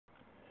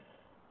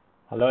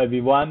Hello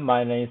everyone,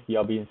 my name is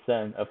Yaobin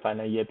Shen, a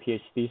final year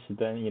PhD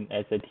student in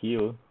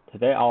SATU.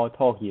 Today our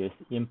talk is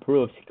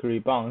Improved Security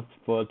Bonds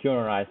for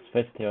Generalized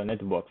Feistel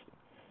Networks.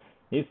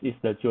 This is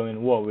the joint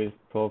work with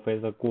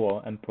Professor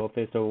Guo and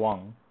Professor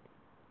Wang.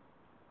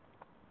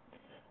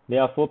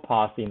 There are 4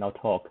 parts in our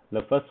talk.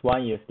 The first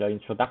one is the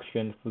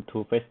introduction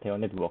to Feistel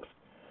networks.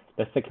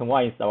 The second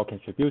one is our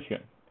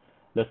contribution.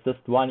 The third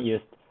one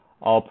is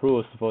our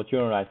proofs for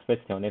generalized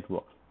Feistel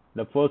networks.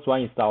 The fourth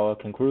one is our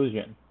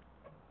conclusion.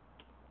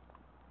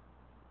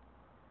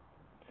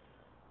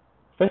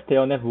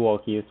 Feistel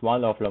network is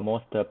one of the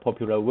most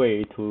popular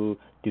ways to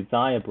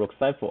design a block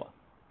cipher.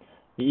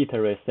 It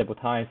iterates several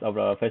times of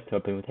a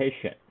Feistel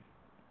permutation.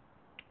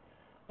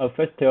 A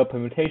Feistel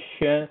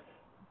permutation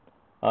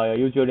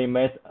usually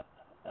makes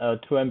a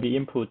 2-bit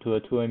input to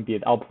a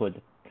 2-bit output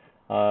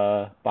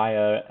by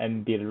a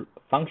n-bit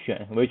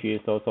function, which is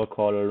also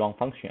called a Wang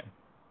function.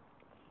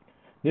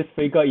 This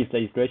figure is the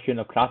expression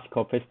of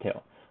classical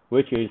Feistel,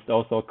 which is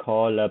also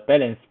called a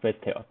balanced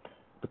Feistel,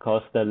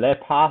 because the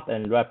left part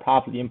and right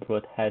part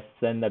input has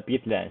same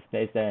bit length,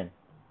 Sn.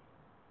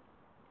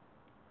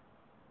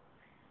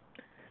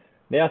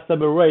 There are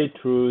several ways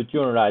to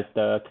generalize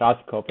the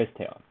classical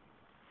Feistel.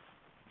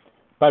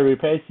 By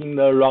replacing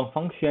the Wang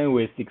function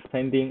with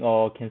expanding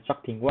or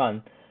constructing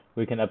one,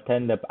 we can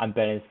obtain the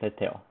unbalanced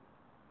Feistel.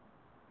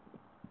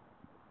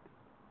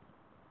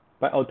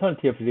 By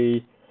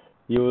alternatively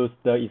use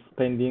the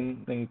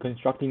expanding and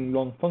constructing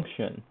Wang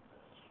function,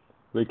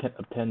 we can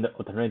obtain the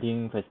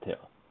alternating Feistel.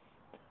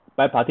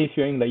 By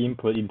partitioning the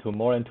input into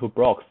more than 2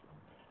 blocks,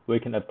 we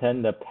can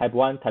obtain the type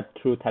 1, type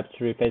 2, type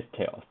 3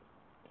 Feistels.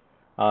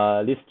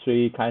 These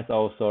 3 kinds are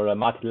also the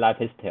multi-line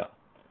Feistel.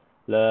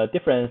 The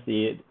difference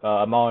is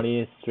among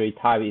these 3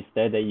 types is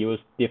that they use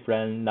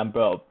different number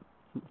of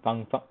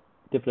functions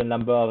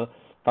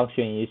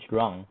in each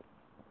round.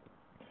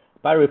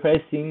 By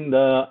replacing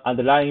the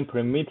underlying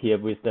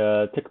primitive with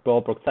the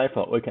typical block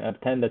cipher, we can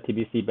obtain the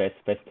TBC-based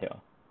Feistel.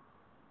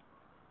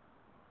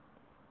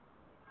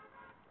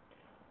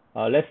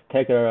 Let's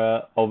take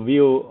a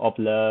view of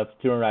the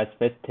generalized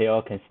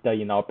Feistel considered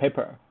in our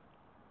paper.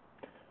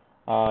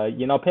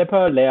 In our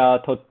paper, there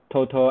are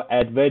total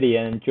 8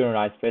 variant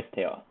generalized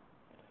Feistel.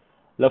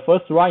 The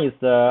first one is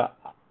the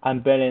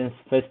unbalanced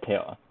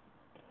Feistel.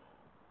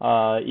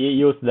 It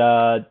uses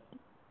the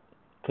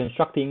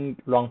constructing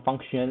Wang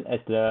function as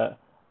the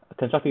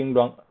constructing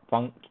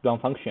Wang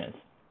functions.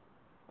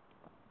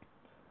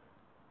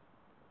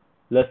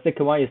 The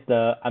second one is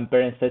the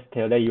unbalanced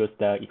Feistel that uses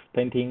the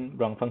expanding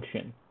Wang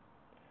function.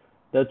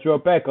 The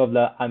drawback of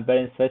the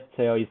unbalanced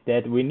Feistel is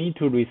that we need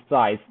to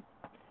resize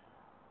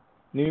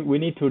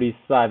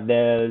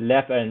the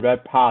left and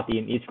right part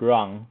in each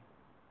round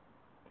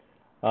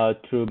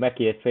to make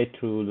it fit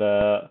to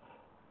the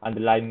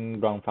underlying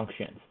Wang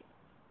functions.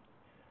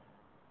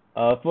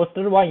 For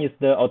third one is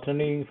the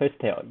alternating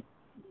Feistel.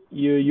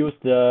 You use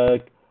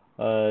the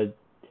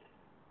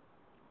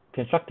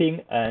constructing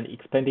and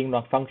expanding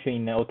Wang function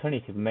in an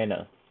alternative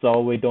manner,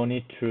 so we don't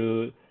need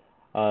to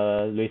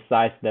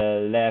resize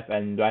the left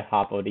and right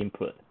half of the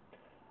input,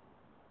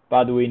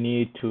 but we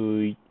need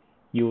to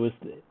use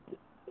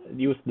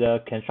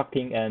the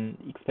constructing and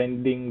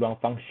expanding Wang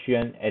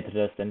function at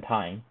the same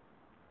time.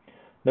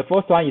 The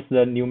fourth one is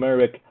the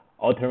numeric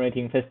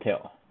alternating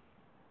Feistel.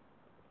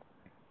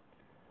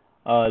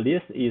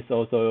 This is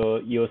also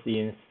used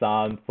in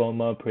some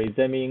formal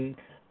presuming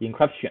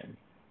encryption.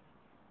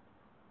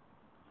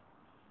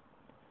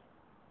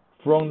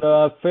 From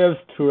the 5th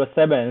to the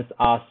 7th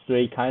are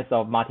 3 kinds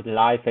of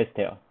multi-line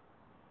Feistel.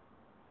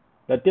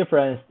 The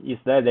difference is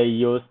that they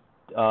use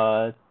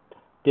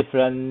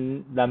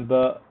different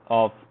number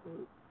of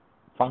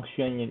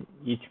functions in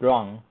each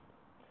round.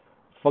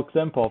 For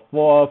example,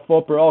 for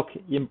 4 block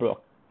in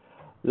block,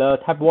 the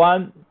type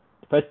 1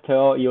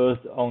 Feistel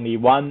uses only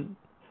 1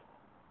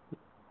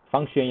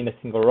 function in a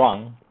single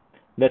round.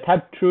 The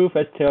type 2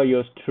 Feistel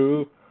uses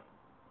 2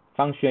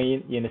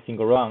 functions in a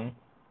single round.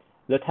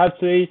 The type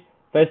 3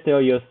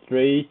 Feistel uses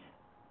 3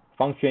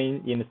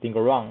 functions in a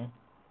single round.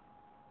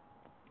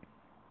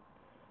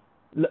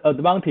 The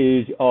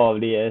advantage of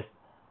this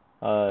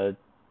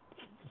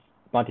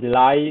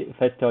multi-line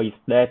Feistel is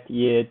that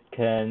it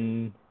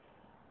can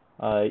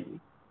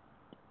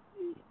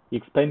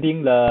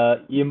expanding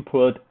the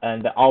input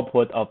and the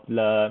output of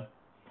the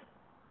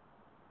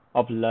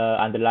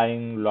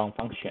underlying Wang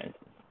functions.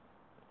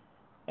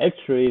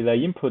 Actually, the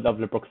input of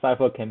the block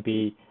cipher can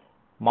be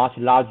much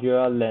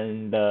larger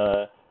than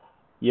the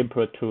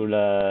input to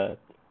the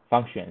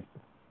functions.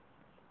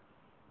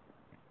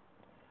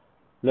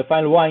 The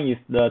final one is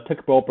the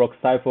typical block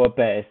cipher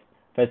based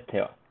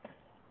Feistel.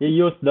 It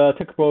uses the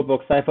typical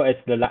block cipher as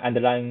the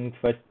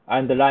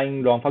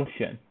underlying Wang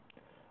function.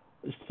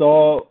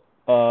 So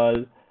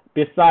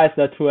besides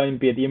the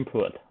 2-bit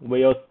input,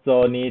 we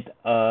also need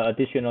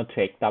additional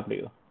trick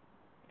W.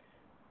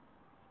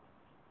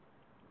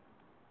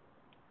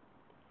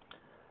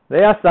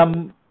 There are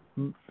some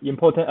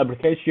important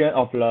applications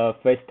of the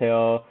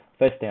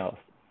Feistels.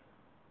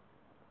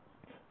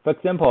 For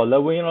example, the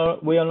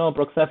well-known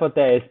block cipher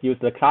days use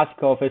the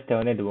classical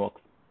Feistel networks.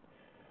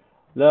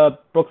 The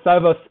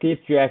Brook-Cipher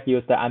skipjack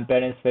used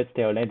unbalanced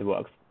Feistel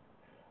networks.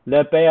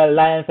 The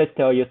Bear-Lion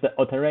Feistel used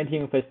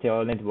alternating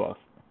Feistel networks.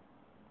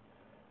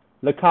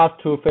 The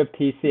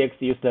Cas256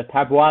 used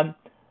type 1,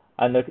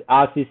 and the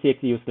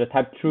RC6 used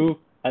type 2,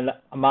 and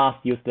the MAS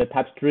used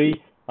type 3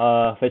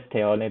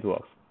 Feistel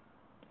networks.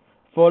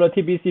 For the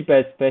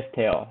TBC-based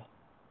Feistel,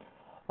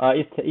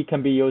 it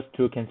can be used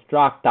to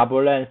construct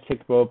double-length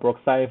checkable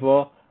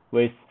Brook-Cipher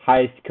with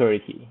high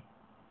security.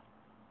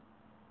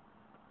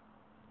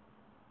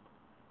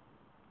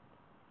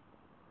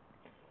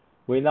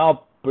 We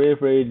now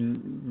briefly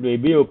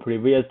review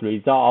previous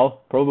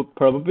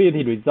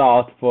probability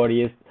results for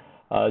this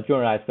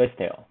generalized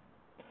Feistel.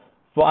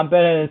 For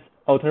unbalanced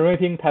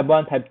alternating type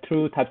 1, type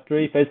 2, type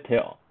 3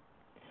 Feistel,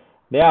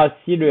 there are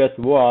serious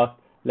work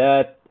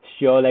that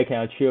show they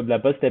can achieve the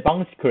birthday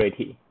bound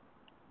security.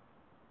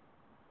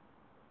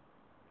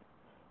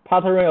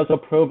 Pattern also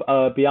prove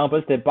beyond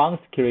birthday bound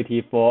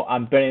security for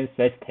unbalanced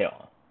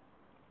Feistel.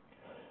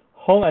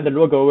 Hong and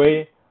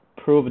Rogoway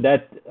prove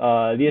that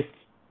these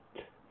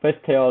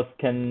Feistels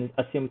can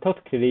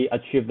asymptotically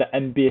achieve the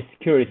MB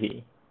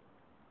security.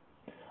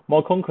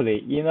 More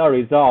concretely, in a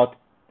result,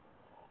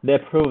 they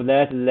prove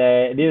that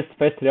these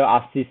Feistels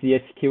are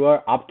CCA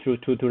secure up to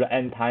 2 to the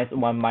n times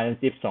 1 minus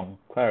epsilon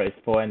queries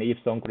for an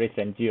epsilon greater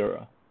than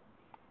 0.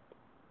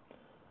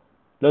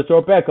 The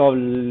drawback of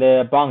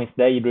the bound is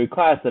that it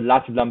requires a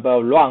large number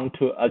of rounds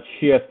to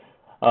achieve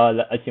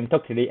the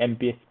asymptotically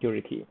MB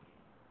security.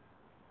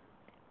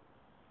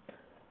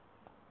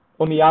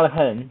 On the other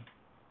hand,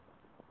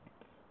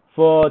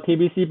 for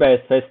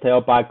TBC-based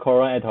Feistel by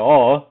Coron et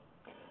al.,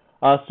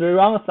 3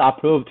 rounds are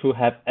proved to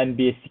have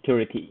MB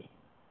security.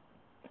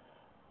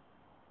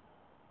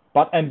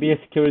 But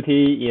MB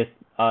security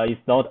is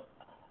not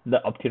the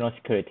optimal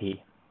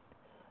security.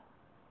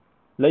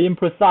 The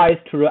input size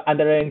to the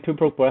underlying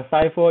two-probe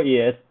Brook-Cipher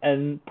is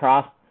n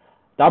plus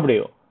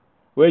w,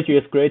 which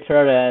is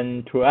greater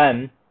than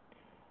 2n.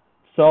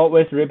 So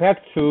with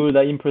respect to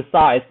the input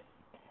size,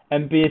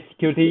 MB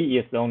security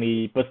is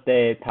only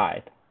birthday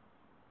type.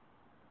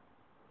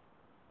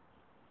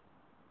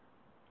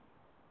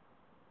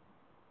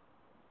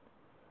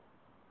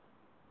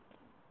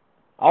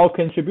 Our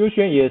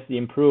contribution is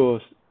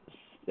improved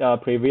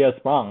previous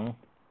bound.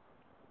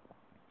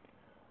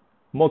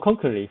 More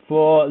concretely,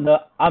 for the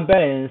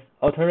unbalanced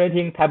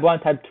alternating type 1,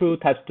 type 2,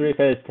 type 3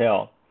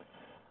 Feistel,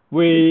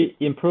 we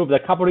improve the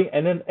coupling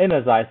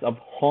energize of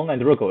Hong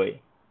and Rogoway.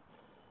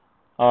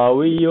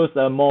 We use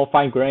a more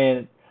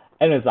fine-grained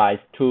energize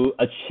to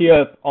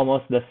achieve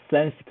almost the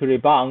same security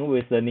bound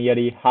with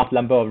nearly half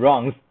number of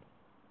rounds.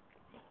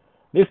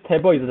 This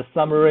table is the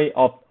summary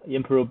of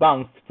improved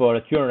bounds for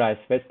the generalized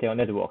Feistel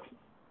networks.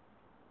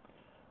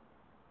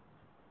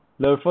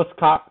 The first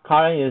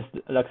column is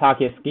the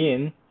target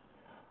skin.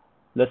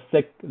 The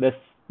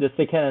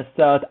second and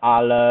third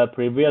are the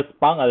previous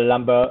bound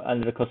number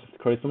and the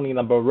corresponding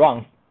number of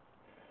rounds.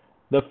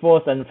 The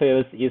fourth and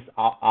fifth is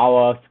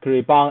our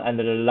security bound and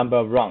the number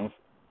of rounds.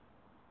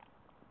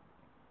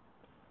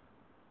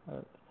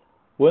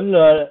 When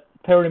the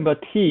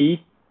perimeter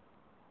T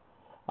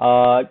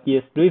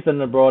is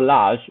reasonably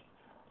large,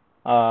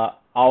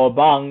 our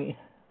bound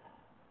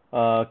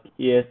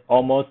is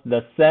almost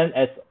the same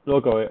as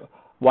Rogoway,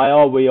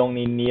 while we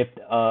only need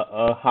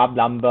a half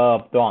number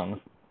of rounds.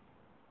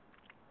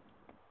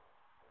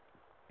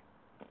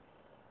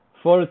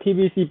 For the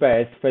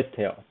TBC-based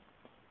Feistel,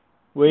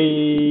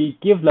 we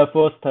give the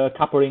first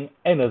coupling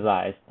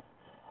energized,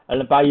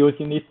 and by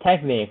using this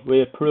technique,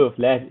 we prove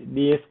that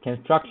this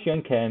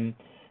construction can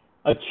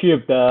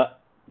achieve the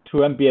 2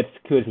 MB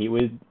security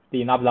with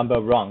enough number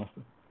of rounds.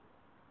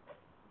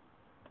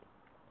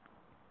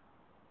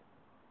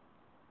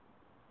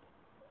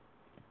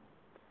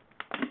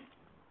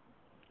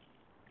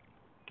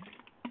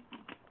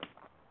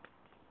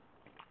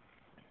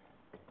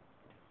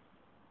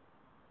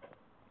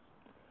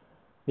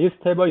 This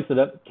table is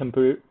the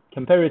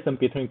comparison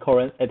between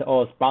Coron et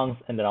al.'s bounds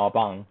and our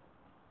bound.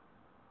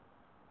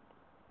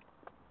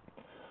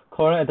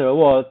 Coron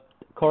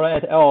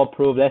et al.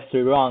 Prove that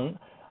 3 rounds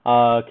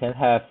can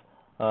have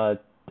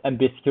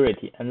MB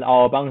security, and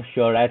our bound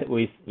show that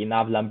with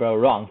enough number of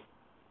rounds,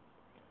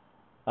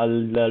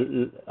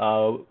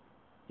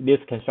 this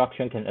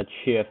construction can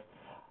achieve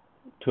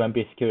 2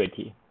 MB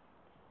security.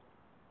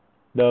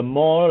 The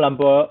more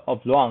number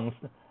of rounds,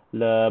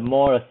 the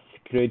more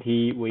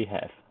security we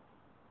have.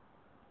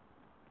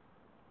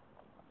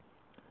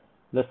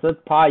 The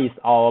third part is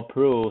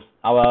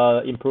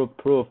our improved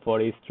proof for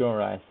this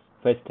generalized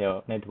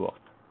Feistel network.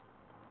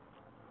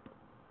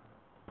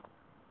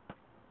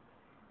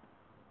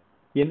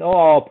 In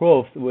all our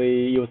proofs, we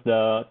use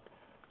the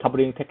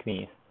coupling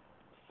technique.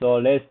 So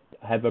let's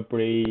have a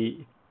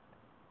brief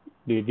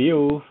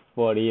review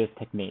for this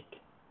technique.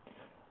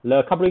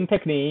 The coupling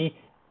technique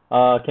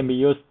can be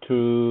used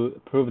to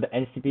prove the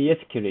NCPA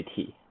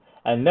security.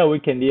 And now we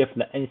can leave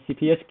the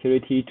NCPA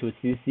security to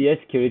CCA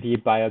security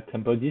by a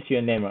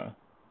composition lemma.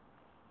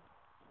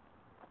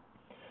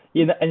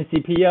 In the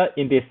NCPA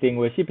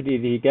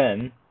indistinguishability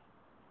gain,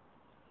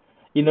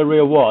 in the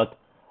real world,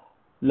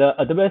 The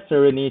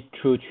adversary needs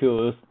to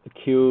choose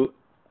Q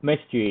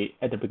message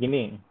at the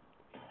beginning,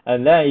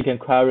 and then it can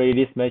query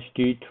this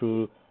message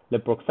to the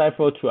block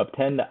cipher to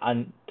obtain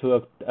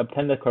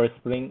the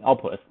corresponding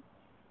output.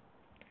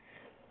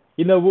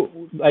 In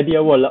the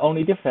ideal world, the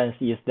only difference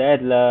is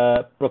that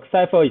the block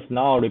cipher is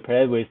now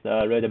replaced with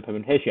a random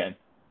permutation.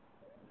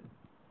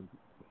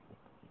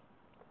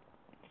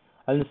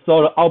 And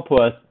so the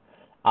outputs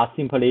are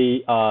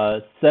simply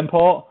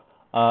sample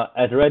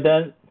at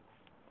random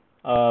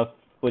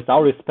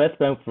without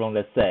replacement from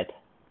the set.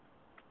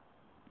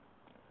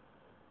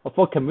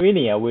 For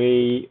convenience,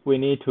 we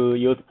need to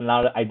use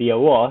another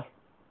ideal world.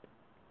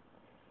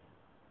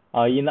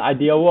 In the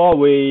ideal world,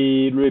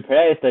 we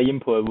replace the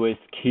input with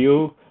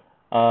Q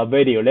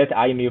value that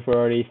are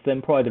uniformly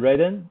sample at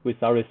random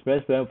without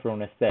replacement from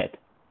the set.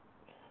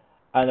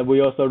 And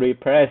we also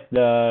replace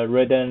the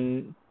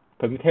random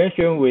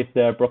permutation with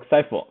the block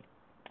cipher.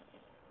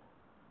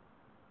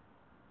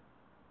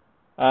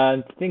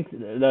 And since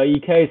the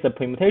EK is a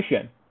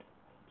permutation,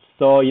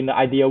 so in the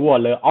ideal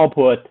world, the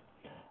output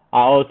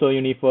are also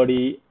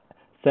uniformly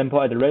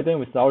sample at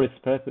random without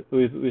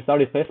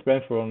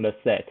replacement from the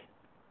set.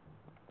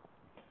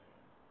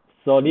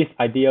 So this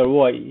ideal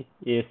world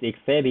is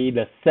exactly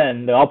the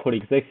same, the output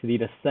is exactly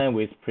the same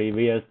with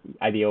previous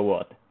ideal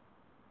world.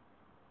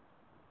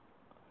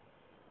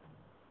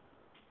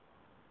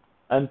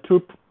 And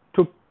to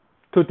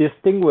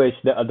distinguish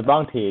the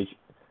advantage,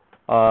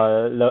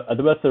 the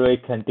adversary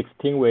can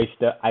distinguish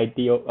the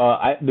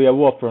real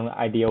world from the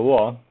ideal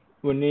world.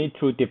 We need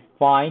to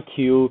define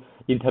Q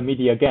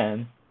intermediate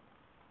again.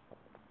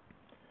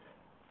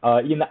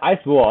 In the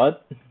ice world,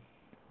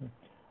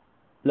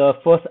 the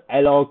first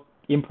error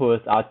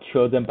inputs are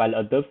chosen by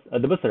the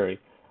adversary,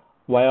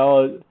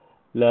 while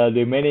the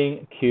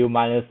remaining Q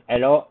minus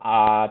error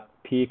are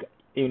picked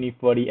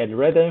uniformly at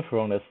random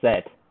from the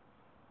set.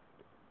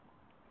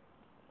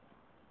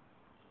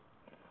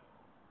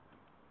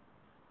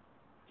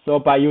 So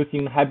by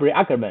using hybrid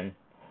argument,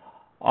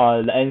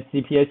 the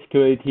NCPA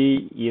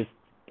security is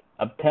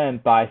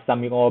obtained by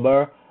summing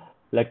over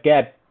the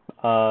gap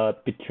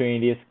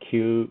between these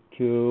Q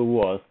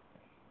worlds.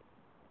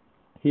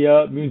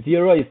 Here,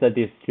 mu0 is the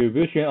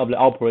distribution of the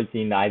outputs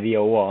in the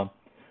ideal world.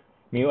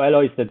 Mu-L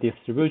is the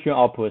distribution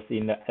outputs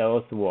in the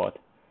else world.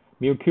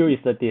 Mu-Q is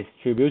the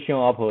distribution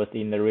outputs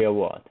in the real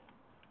world.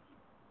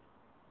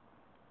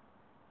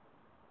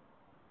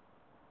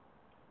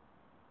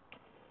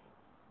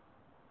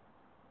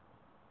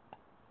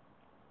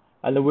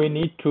 And we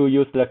need to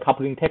use the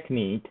coupling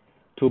technique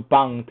to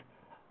bound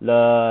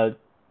the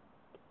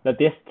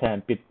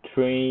distance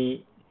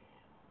between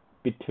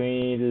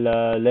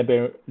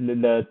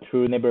the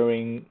two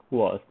neighboring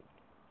worlds.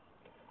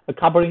 A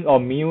coupling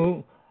of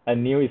mu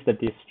and nu is the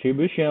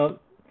distribution of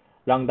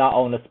lambda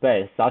on the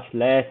space, such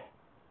that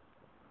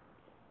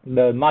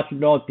the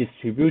marginal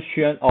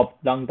distribution of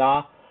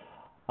lambda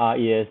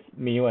is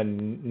mu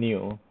and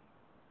nu.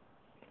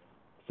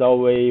 So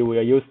we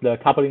will use the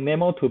coupling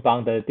lemma to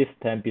bound the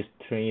distance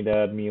between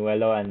the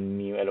mu-L and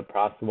mu-L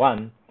plus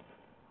 1.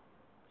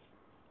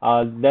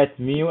 Let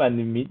mu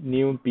and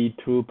nu be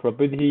two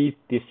probability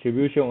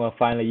distribution of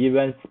finally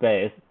even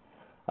space,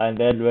 and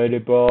let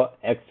variable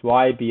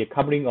xy be a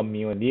coupling of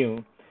mu and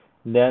nu.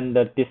 Then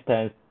the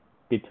distance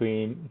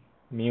between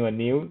mu and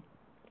nu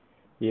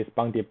is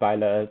bounded by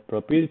the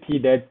probability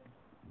that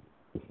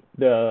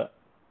the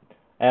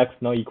x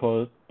not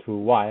equal to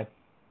y.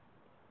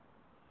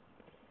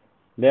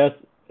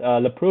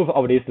 The proof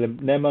of this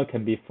lemma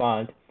can be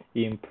found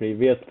in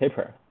previous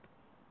paper.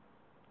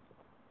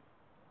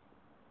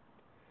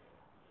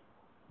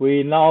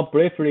 We now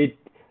briefly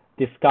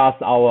discuss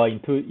our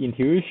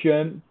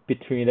intuition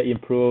between the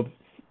improved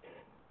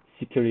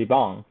security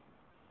bound.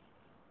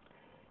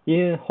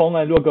 In Hong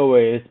and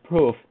Rogoway's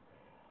proof,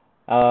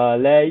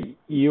 they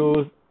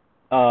use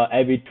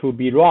every to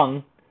be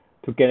wrong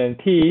to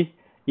guarantee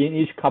in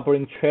each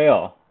coupling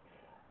trail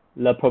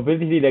the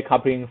probability that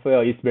coupling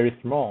fail is very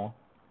small.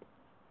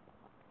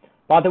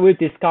 But we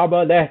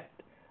discover that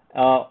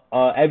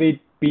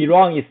every be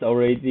wrong is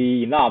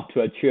already enough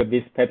to achieve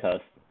these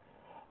papers.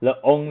 The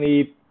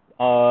only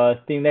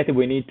thing that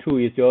we need to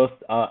is just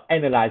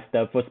analyze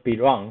the first be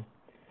wrong.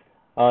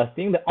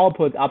 Since the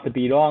output after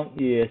be wrong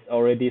is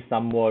already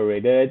somewhat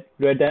random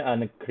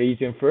and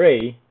collision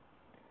free,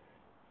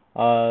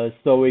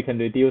 so we can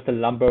reduce the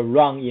number of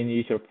wrong in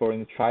each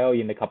following trial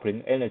in the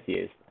coupling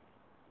analysis.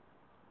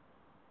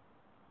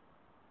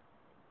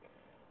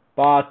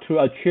 But to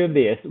achieve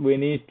this, we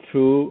need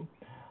to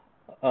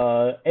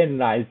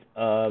analyze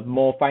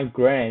more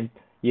fine-grained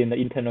in the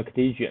internal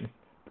collision,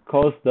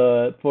 because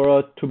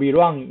for to be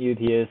wrong, it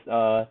is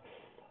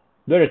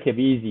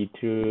relatively easy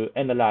to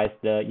analyze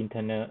the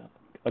internal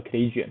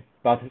collision.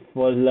 But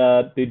for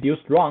the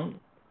reduced wrong,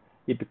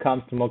 it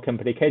becomes more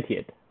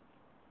complicated.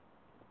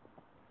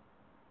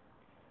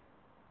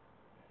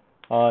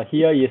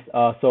 Here is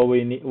so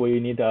we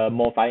need a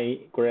more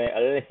fine-grained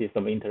analysis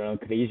of internal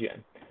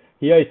collision.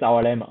 Here is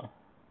our lemma.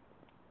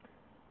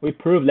 We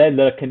prove that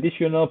the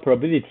conditional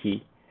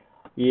probability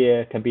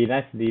can be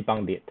nicely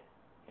bounded.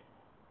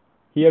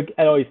 Here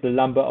L is the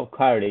number of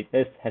queries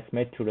S has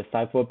made to the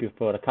cipher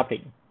before the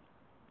coupling.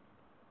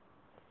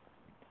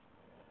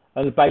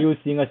 And by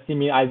using a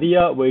similar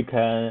idea, we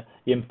can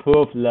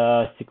improve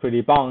the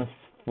security bounds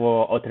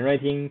for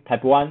alternating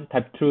type 1,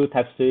 type 2,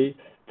 type 3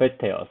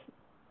 Feistels.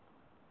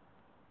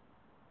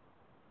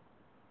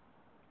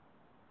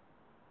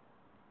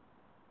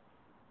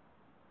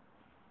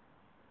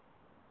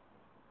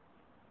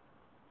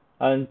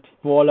 And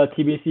for the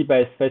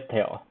TBC-based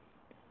Feistel,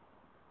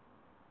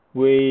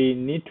 we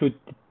need to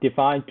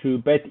define two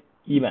bad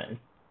events.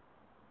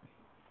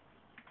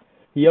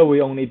 Here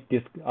we only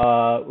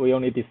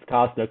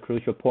discuss the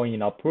crucial point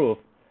in our proof.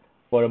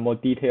 For more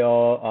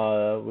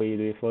detail, we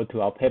refer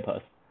to our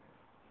papers.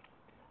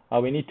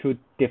 We need to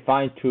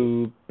define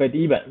two bad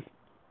events.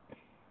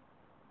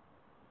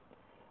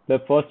 The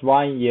first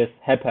one is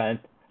happened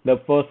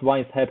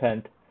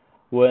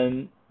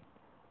when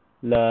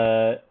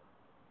the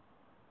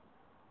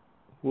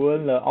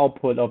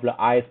output of the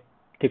I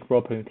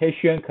particular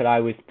permutation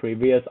collide with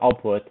previous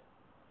output,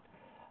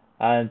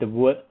 and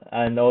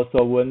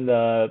also when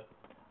the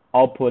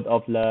output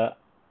of the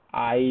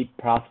I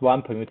plus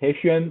 1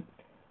 permutation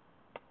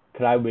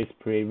collide with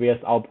previous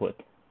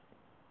output.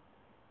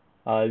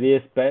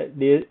 The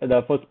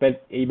first bad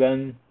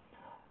event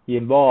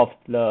involves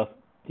the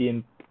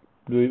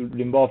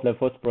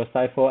first block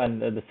cipher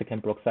and the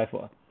second block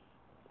cipher.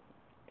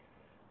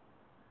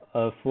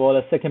 For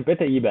the second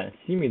beta event,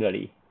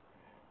 similarly,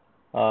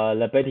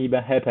 the beta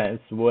event happens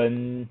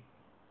when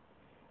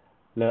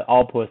the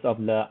outputs of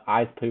the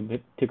I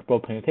particular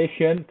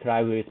permutation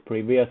collide with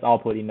previous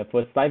output in the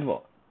first cipher,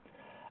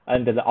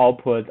 and the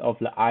output of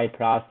the I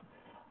plus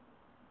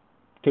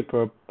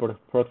particular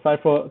block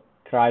cipher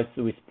collides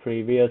with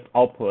previous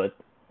output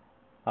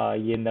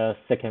in the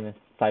second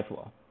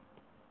cipher.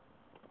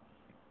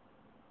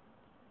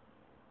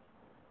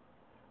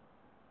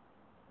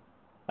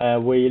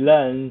 We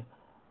learn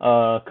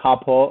a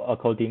couple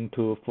according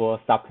to 4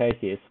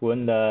 subcases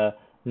when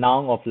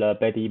none of the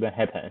bad event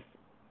happens.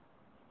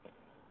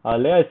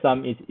 There is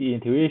some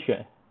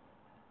intuition.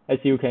 As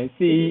you can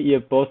see,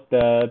 if both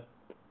the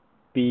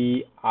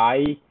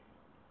BI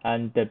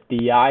and the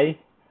DI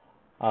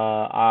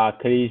are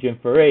collision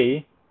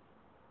free,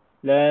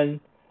 then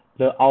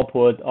the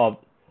output of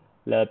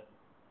the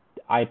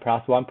I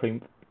plus 1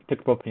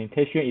 particular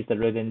permutation is a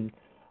written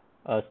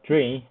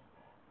string,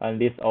 and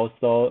this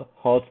also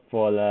holds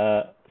for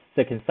the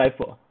second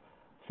cipher.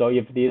 So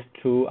if these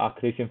two are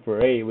collision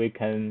free, we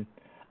can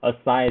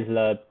assign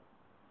the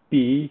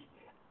B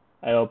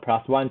L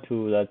plus 1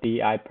 to the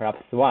DI plus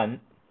 1.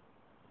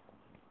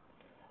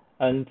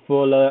 And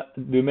for the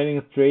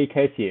remaining 3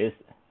 cases,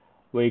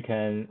 we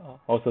can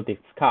also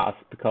discuss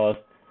because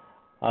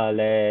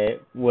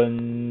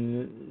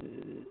when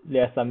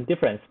there's some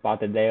difference, but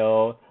they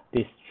are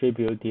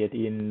distributed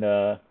in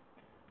the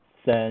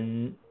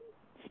same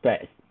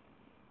space.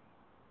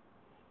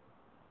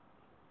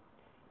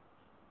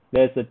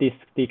 There's a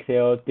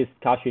detailed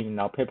discussion in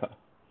our paper.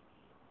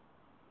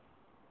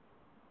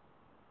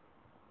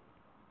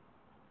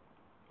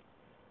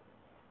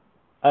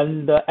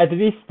 And at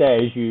this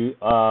stage,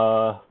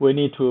 we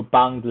need to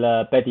bound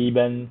the bad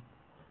event,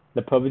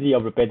 the probability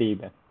of the bad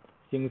event.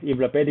 Since if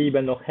the bad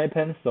event not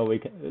happen, so we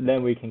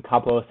can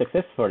couple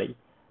successfully.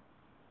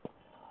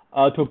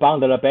 To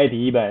bound the bad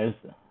events,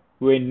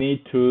 we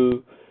need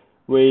to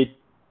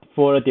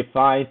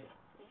define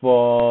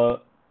for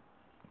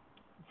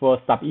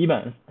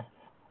sub-events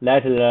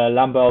that the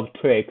number of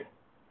tweak,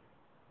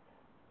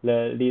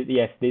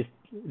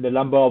 the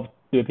number of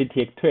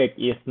repeated tweak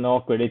is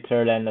not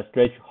greater than the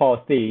threshold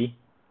C.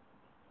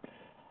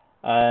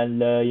 And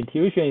the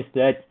intuition is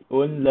that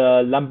when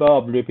the number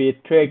of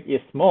repeat tweak is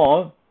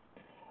small,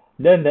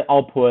 then the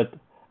output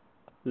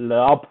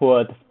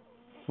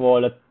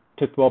for the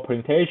particular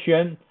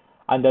permutation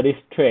under this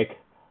tweak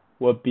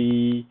will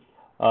be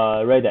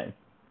random.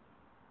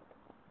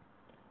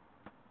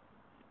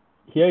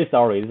 Here is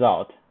our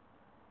result.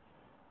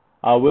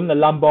 When the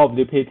number of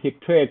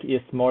repeated tweak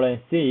is smaller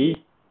than C,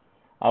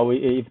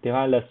 if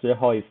define the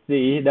threshold is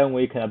C, then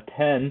we can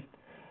obtain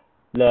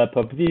the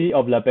probability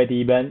of the bad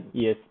event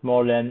is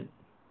smaller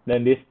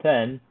than this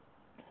 10.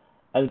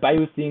 And by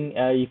using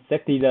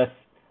exactly the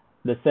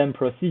same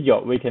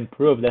procedure, we can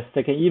prove the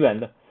second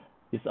event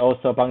is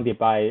also bounded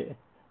by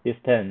this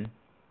 10.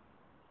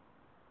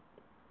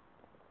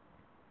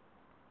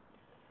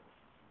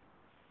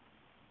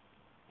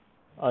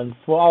 And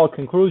for our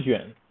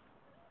conclusion,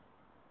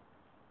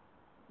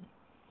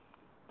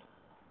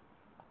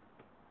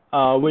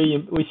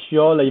 we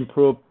show the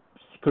improved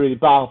security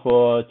bound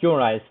for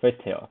generalized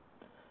Feistel.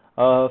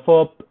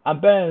 For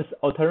unbalanced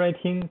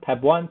alternating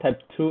type 1,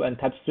 type 2, and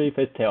type 3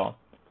 Feistel,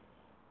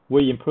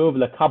 we improve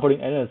the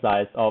coupling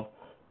exercise of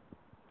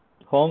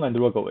Hong and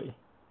Rogoway.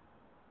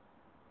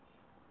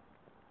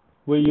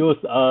 We use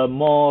a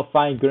more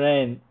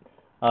fine-grained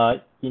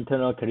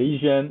internal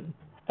collision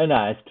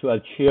analysis to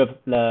achieve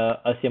the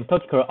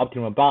asymptotical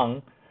optimal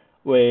bound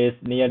with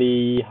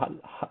nearly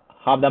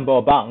half number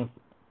of bounds.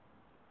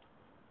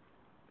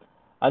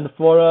 And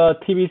for a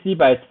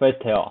TBC-based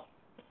Feistel,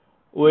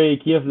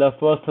 we give the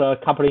first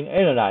coupling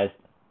analyzed,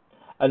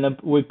 and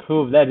we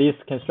prove that this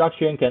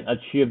construction can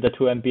achieve the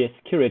 2MB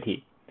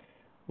security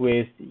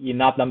with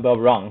enough number of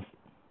rungs.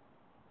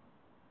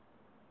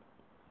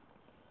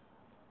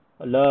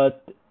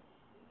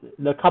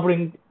 The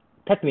coupling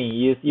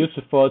technique is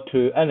useful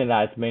to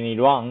analyze many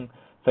rung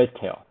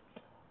Feistel,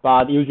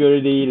 but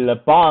usually the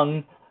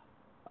bound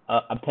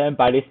obtained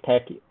by this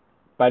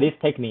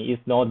technique is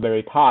not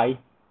very tight.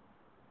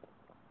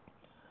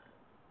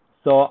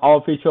 So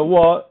our future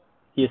work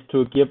is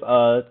to give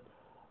a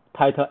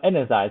tighter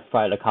analysis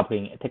for the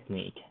coupling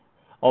technique,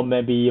 or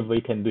maybe if we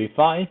can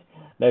refine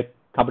the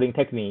coupling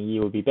technique, it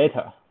will be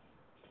better.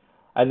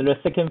 And the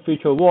second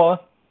future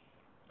work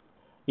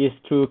is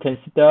to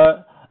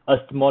consider a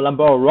small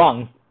number of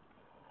rungs,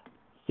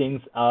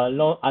 since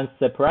not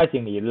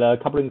unsurprisingly, the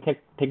coupling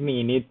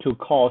technique needs to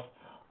cause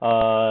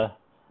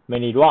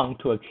many rungs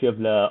to achieve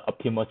the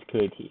optimal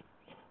security.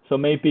 So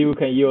maybe we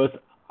can use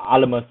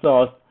other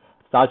methods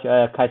such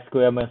as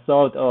chi-square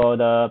method or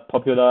the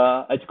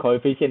popular edge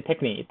coefficient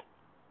technique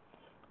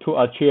to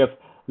achieve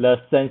the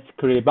same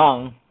security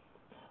bound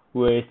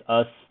with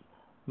a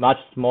much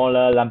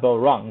smaller number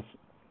of rungs.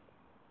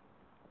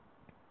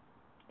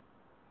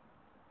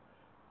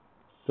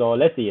 So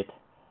that's it,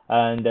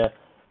 and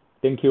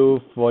thank you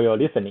for your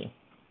listening.